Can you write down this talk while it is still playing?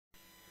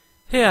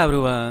Hey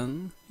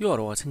everyone, you are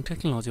watching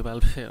Technology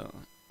Welfare.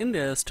 In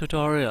this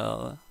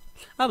tutorial,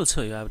 I will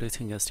show you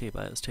everything step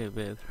by step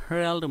with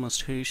real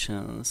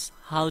demonstrations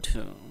how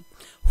to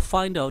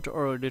find out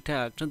or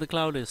detect the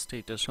cloud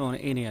status on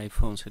any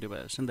iPhone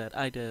device and that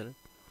either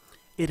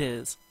it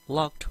is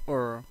locked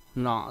or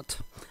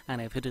not,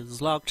 and if it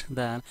is locked,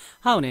 then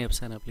how many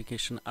apps and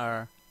applications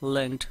are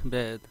linked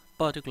with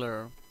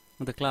particular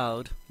the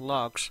cloud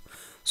locks,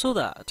 so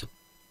that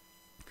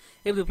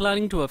if they're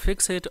planning to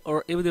fix it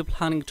or if they're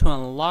planning to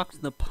unlock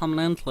the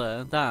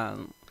permanently,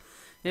 then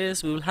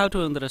yes, we will have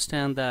to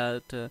understand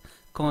that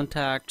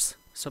contacts,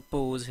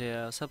 suppose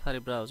here Safari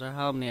browser,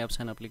 how many apps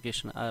and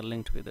applications are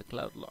linked with the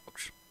cloud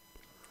locks.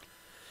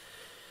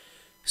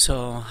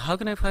 So how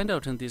can I find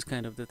out in these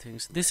kind of the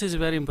things? This is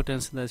very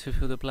important, that if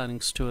you're planning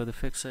to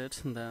fix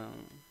it, then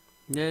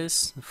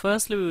yes,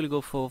 firstly we will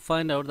go for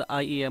find out the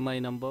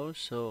IEMI number.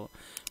 So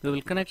we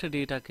will connect a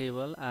data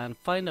cable and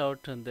find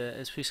out the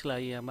special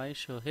IEMI.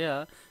 So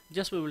here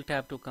just we will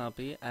tap to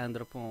copy, and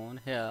upon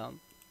here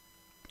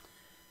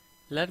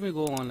let me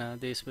go on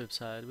this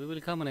website. We will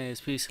come on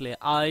especially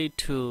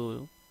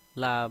i2lab.com,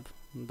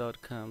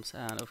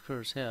 and of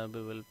course here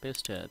we will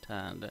paste it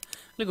and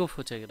we'll go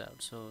for check it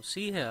out. So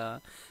see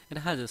here it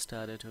has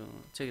started to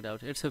check it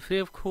out. It's a free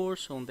of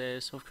course. On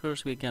this of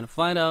course we can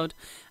find out,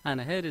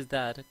 and here is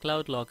that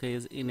cloud lock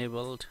is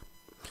enabled.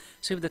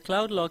 So if the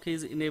cloud lock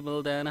is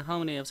enabled, then how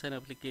many apps and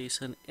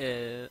application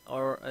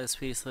are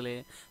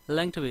especially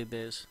linked with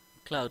this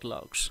cloud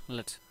locks?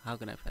 How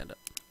can I find out?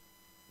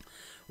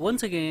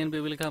 Once again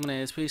we will come in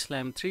a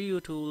SpaceLab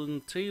 3U tool.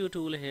 3U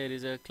tool here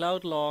is a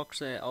cloud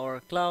locks or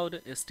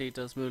cloud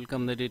status. We will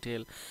come the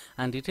detail,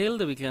 and detail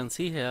that we can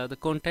see here the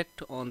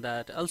contact on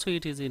that also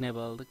it is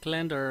enabled, the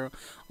calendar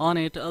on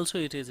it also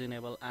it is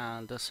enabled,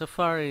 and the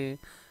Safari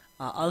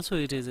also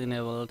it is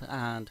enabled,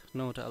 and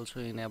note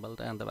also enabled,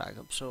 and the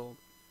backup. So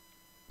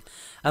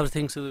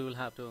everything, so we will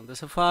have to on the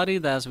Safari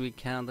that we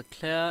can the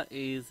clear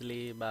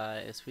easily by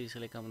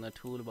especially come in the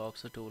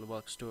toolbox to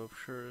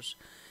offers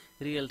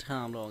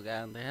real-time log,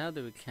 and here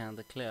we can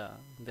clear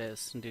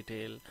this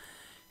detail.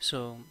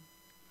 So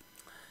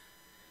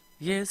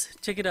yes,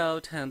 check it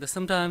out. And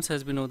sometimes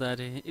as we know that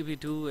if we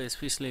do,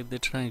 especially if they're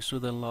trying to do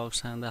the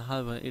logs, and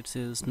however it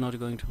is not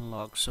going to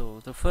unlock,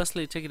 so the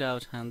firstly check it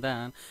out and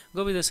then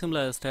go with the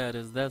similar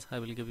status. That I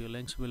will give you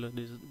links below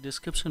the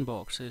description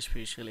box,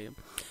 especially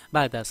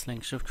by that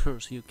links of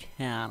course you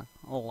can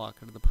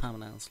unlock it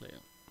permanently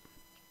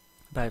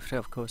by free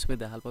of course with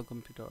the help of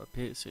computer or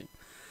PC.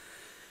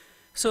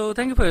 So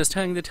thank you for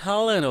studying the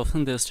talent of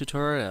these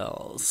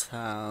tutorials,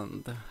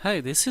 and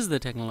hey, this is the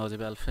Technology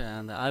Welfare,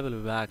 and I will be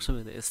back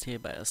with a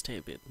step by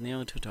step with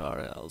new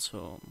tutorials.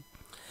 So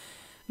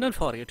don't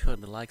forget to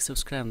hit the like,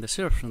 subscribe, and the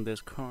share from this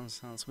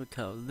content,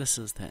 because this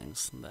is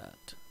things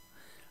that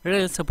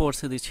really supports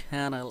the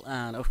channel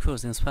and of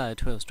course inspire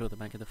to us to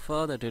make the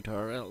further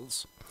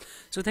tutorials.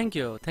 So thank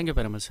you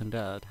very much, and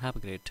have a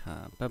great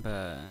time. Bye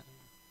bye.